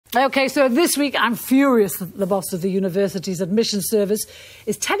OK, so this week I'm furious that the boss of the university's admission service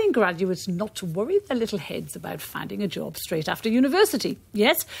is telling graduates not to worry their little heads about finding a job straight after university.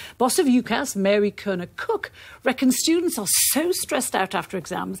 Yes, boss of UCAS, Mary Kerner-Cook, reckons students are so stressed out after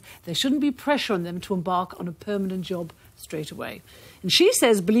exams there shouldn't be pressure on them to embark on a permanent job straight away. And she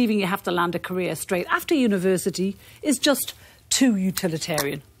says believing you have to land a career straight after university is just too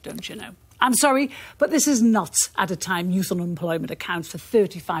utilitarian, don't you know? I'm sorry, but this is nuts at a time youth unemployment accounts for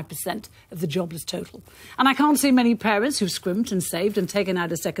 35% of the jobless total. And I can't see many parents who've scrimped and saved and taken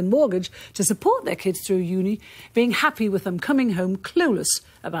out a second mortgage to support their kids through uni being happy with them coming home clueless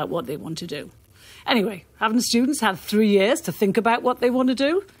about what they want to do. Anyway, haven't students had 3 years to think about what they want to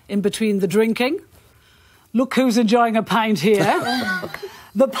do in between the drinking? Look who's enjoying a pint here.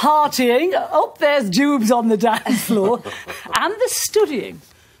 The partying. Oh, there's Jubes on the dance floor. And the studying.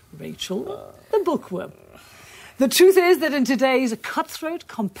 Rachel, the bookworm. The truth is that in today's cutthroat,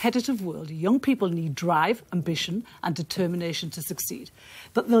 competitive world, young people need drive, ambition and determination to succeed.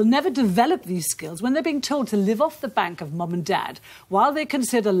 But they'll never develop these skills when they're being told to live off the bank of mum and dad while they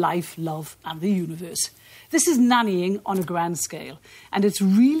consider life, love and the universe. This is nannying on a grand scale, and it's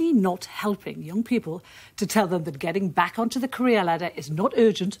really not helping young people to tell them that getting back onto the career ladder is not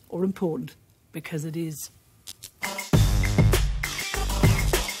urgent or important, because it is.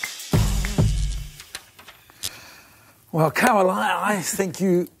 Well, Carol, I think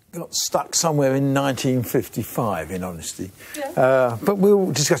you got stuck somewhere in 1955, in honesty. Yeah. But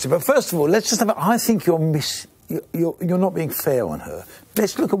we'll discuss it. But first of all, let's just have I think you're not being fair on her.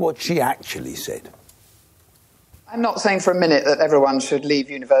 Let's look at what she actually said. I'm not saying for a minute that everyone should leave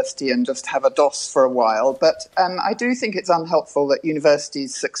university and just have a DOS for a while, but I do think it's unhelpful that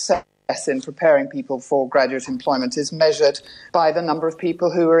universities' success in preparing people for graduate employment is measured by the number of people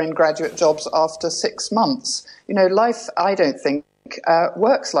who are in graduate jobs after 6 months. You know, life, I don't think,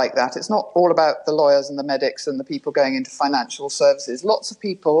 works like that. It's not all about the lawyers and the medics and the people going into financial services. Lots of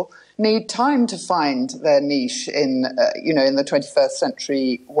people need time to find their niche in, in the 21st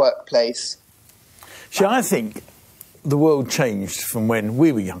century workplace. See, I think the world changed from when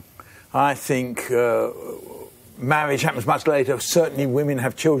we were young. I think marriage happens much later. Certainly women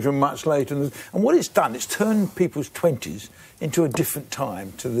have children much later. And what it's done, it's turned people's 20s into a different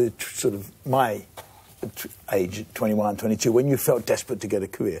time to the sort of my age at 21, 22, when you felt desperate to get a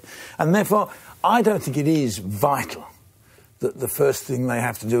career. And therefore, I don't think it is vital that the first thing they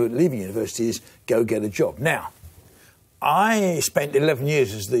have to do at leaving university is go get a job. Now, I spent 11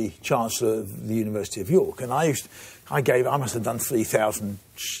 years as the Chancellor of the University of York, and I must have done 3,000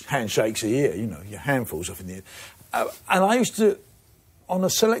 handshakes a year, your handfuls off in the air. And I used to, on a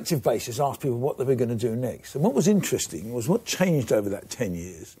selective basis, ask people what they were going to do next. And what was interesting was what changed over that 10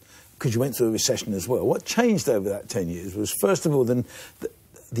 years, because you went through a recession as well. What changed over that 10 years was, first of all,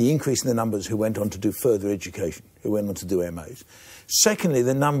 the increase in the numbers who went on to do further education, who went on to do MAs. Secondly,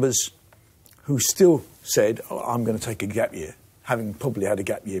 the numbers who still said, I'm going to take a gap year, having probably had a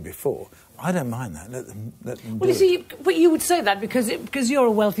gap year before. I don't mind that. Let them well, you see, but you would say that because you're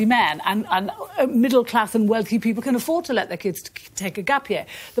a wealthy man, and middle-class and wealthy people can afford to let their kids take a gap year.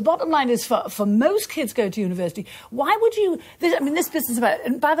 The bottom line is, for most kids going to university, why would you... This business about...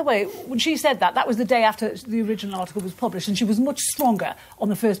 And by the way, when she said that was the day after the original article was published, and she was much stronger on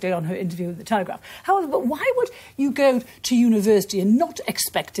the first day on her interview with the Telegraph. However, but why would you go to university and not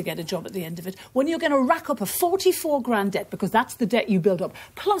expect to get a job at the end of it when you're going to rack up a 44 grand debt, because that's the debt you build up,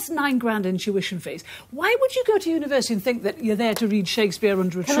 plus 9 grand in tuition fees? Why would you go to university and think that you're there to read Shakespeare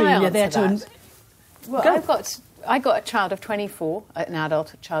under a tree and you're there to... Well, I got a child of 24, an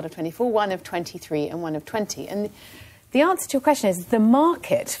adult child of 24, one of 23 and one of 20. And the answer to your question is the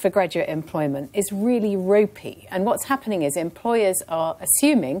market for graduate employment is really ropey. And what's happening is employers are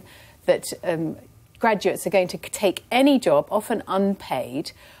assuming that graduates are going to take any job, often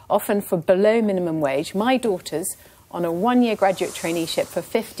unpaid, often for below minimum wage. My daughter's on a 1-year graduate traineeship for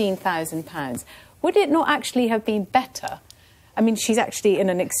 £15,000. Would it not actually have been better? I mean, she's actually in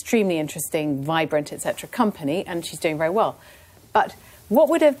an extremely interesting, vibrant, etc. company, and she's doing very well. But what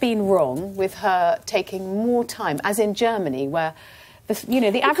would have been wrong with her taking more time, as in Germany, where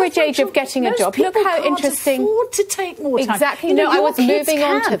the average age of getting a job. Look how interesting. Afford to take more time. Exactly. No, I was moving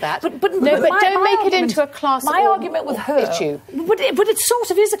on to that. But don't make it into a class. My argument with her, but it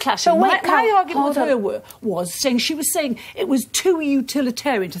sort of is a clash. So my argument with her was saying it was too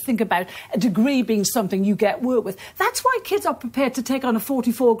utilitarian to think about a degree being something you get work with. That's why kids are prepared to take on a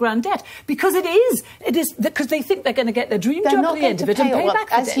 44 grand debt, because it is because they think they're going to get their dream job at the end of it and pay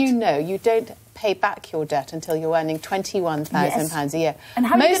back the debt. As you know, you don't pay back your debt until you're earning £21,000 a year. And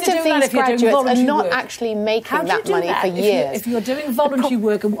how most of these graduates are not actually making that money for years. If you're doing voluntary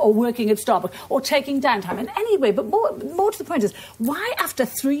work or working at Starbucks or taking downtime, and anyway, but more to the point is, why after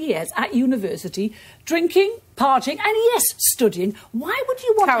 3 years at university, drinking, partying, and yes, studying, why would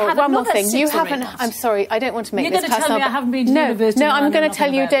you want Carol, to have one more another thing. 6 You or 8 haven't. months? I'm sorry, I don't want to make You're this going to tell me I haven't been to university. No, I'm going to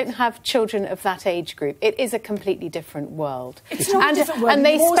tell you, about it. don't have children of that age group. It is a completely different world. It's not a different world. And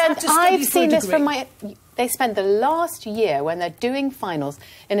they You always spend. have to study I've for seen a this from degree. my. They spend the last year when they're doing finals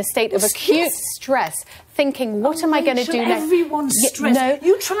in a state of acute stress, thinking, "What am I going to do next?" Everyone's stressed. No,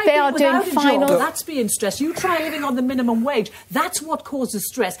 you try they being are doing without a finals. job, that's being stressed. You try living on the minimum wage. That's what causes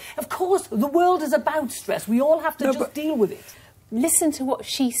stress. Of course, the world is about stress. We all have to just deal with it. Listen to what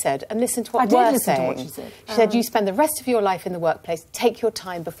she said and listen to what I did we're listen to saying. what she said. She said you spend the rest of your life in the workplace. Take your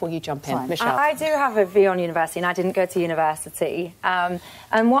time before you jump in. Fine. Michelle. I do have a view on university, and I didn't go to university.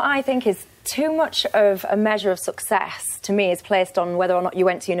 And what I think is too much of a measure of success, to me, is placed on whether or not you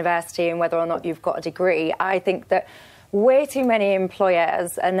went to university and whether or not you've got a degree. I think that way too many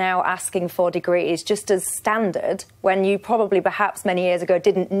employers are now asking for degrees just as standard when you probably perhaps many years ago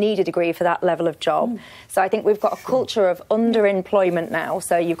didn't need a degree for that level of job. So I think we've got a culture of underemployment now.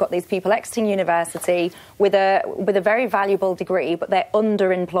 So you've got these people exiting university with a very valuable degree, but they're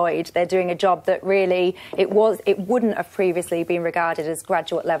underemployed. They're doing a job that really it wouldn't have previously been regarded as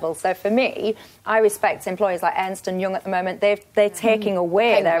graduate level. So for me, I respect employers like Ernst & Young at the moment. They're taking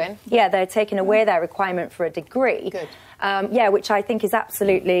away they're taking away their requirement for a degree. Good. Which I think is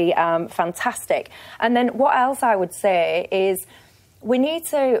absolutely fantastic. And then what else I would say is we need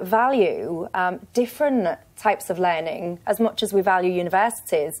to value different types of learning as much as we value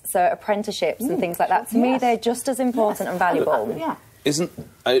universities, so apprenticeships and things like that. To me, they're just as important and valuable.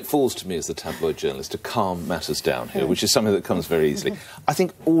 It falls to me as the tabloid journalist to calm matters down here, which is something that comes very easily. I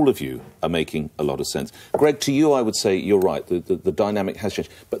think all of you are making a lot of sense. Greg, to you, I would say you're right. The dynamic has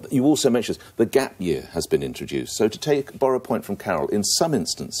changed. But you also mentioned the gap year has been introduced. So to borrow a point from Carol, in some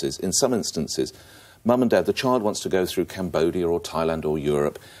instances, Mum and Dad, the child wants to go through Cambodia or Thailand or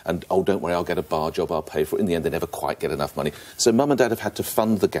Europe, and, oh, don't worry, I'll get a bar job, I'll pay for it. In the end, they never quite get enough money. So Mum and Dad have had to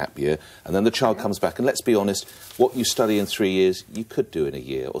fund the gap year, and then the child comes back, and let's be honest, what you study in 3 years, you could do in a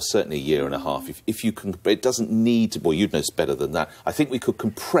year, or certainly a year and a half. If you can, it doesn't need to, well, you'd know better than that. I think we could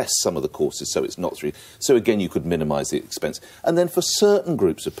compress some of the courses so it's not 3. So again, you could minimise the expense. And then for certain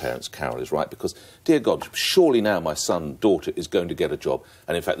groups of parents, Carol is right, because, dear God, surely now my son, daughter is going to get a job.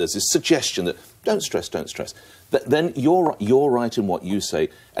 And in fact, there's this suggestion that don't stress. Then you're right in what you say,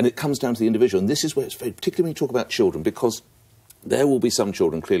 and it comes down to the individual. And this is where it's very, particularly when you talk about children, because there will be some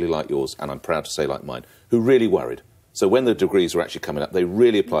children, clearly like yours, and I'm proud to say like mine, who really worried. So when the degrees were actually coming up, they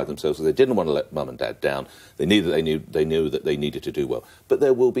really applied themselves. So they didn't want to let Mum and Dad down. They knew that they needed to do well. But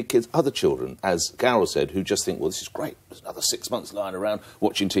there will be kids, other children, as Carol said, who just think, well, this is great. There's another 6 months lying around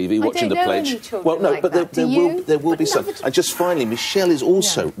watching TV, watching the pledge. Well, no, like but there will be some. And just finally, Michelle is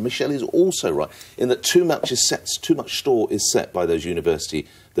also right in that too much store is set by those university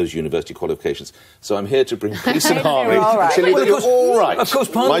qualifications. So I'm here to bring peace and harmony. You're all right. Of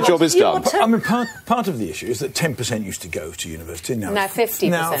course, my job is done. I mean, part of the issue is that 10% used to go to university. Now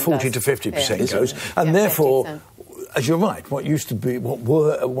 50%. Now 40 to 50% goes, and therefore, 50%. as you're right, what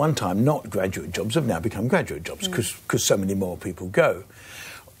were at one time not graduate jobs have now become graduate jobs because so many more people go.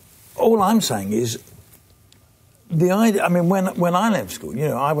 All I'm saying is the idea. I mean, when I left school,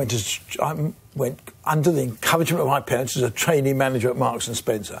 I went under the encouragement of my parents as a trainee manager at Marks and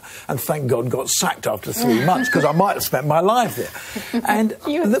Spencer, and thank God got sacked after 3 months because I might have spent my life there. And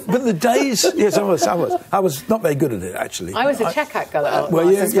but the days, yes, I was not very good at it actually. I was a checkout girl.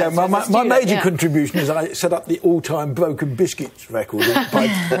 My major contribution is I set up the all-time broken biscuits record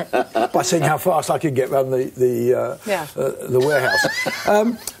by seeing how fast I could get around the warehouse.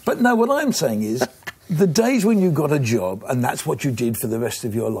 But no, what I'm saying is, the days when you got a job and that's what you did for the rest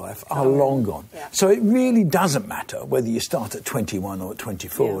of your life are long gone. Yeah. So it really doesn't matter whether you start at 21 or at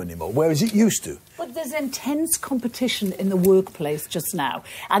 24 anymore, whereas it used to. But there's intense competition in the workplace just now.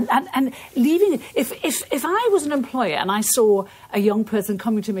 And leaving it, if I was an employer and I saw a young person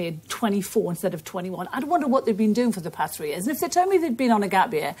coming to me at 24 instead of 21, I'd wonder what they'd been doing for the past 3 years. And if they told me they'd been on a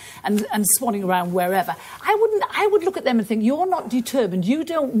gap year and swanning around wherever, I would look at them and think, you're not determined, you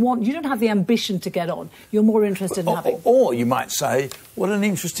don't have the ambition to get on. You're more interested in having... Or you might say, what an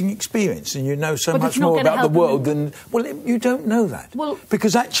interesting experience, and you know so much more about the world than... Well, you don't know that. Well,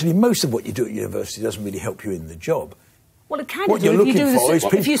 because actually, most of what you do at university doesn't really help you in the job. Well, it kind of do.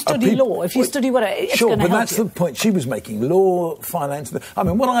 If you study law, if you study whatever, it's going to help you. Sure, but that's the point she was making. Law, finance... I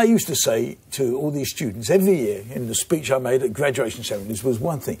mean, what I used to say to all these students every year in the speech I made at graduation ceremonies was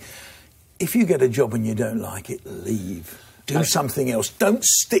one thing. if you get a job and you don't like it, leave. Do something else. Don't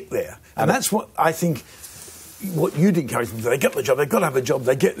stick there. And that's what I think... What you'd encourage them to do. They get the job, they've got to have a job,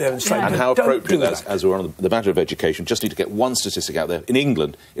 they get there and say, and how appropriate that is, as we're on the matter of education. Just need to get one statistic out there. In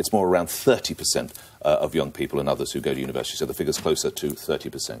England, it's more around 30% of young people and others who go to university, so the figure's closer to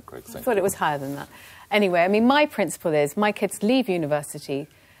 30%. Greg, thank you. I thought it was higher than that. Anyway, I mean, my principle is my kids leave university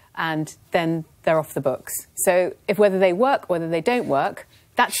and then they're off the books. So if whether they work, whether they don't work,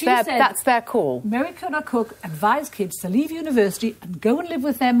 that's their call. Mary Connor Cook advised kids to leave university and go and live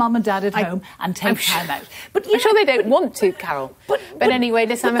with their mum and dad at home and take time out. But I'm sure they don't want to, Carol. But anyway,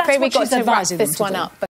 listen, I'm afraid we've got to wrap this one up.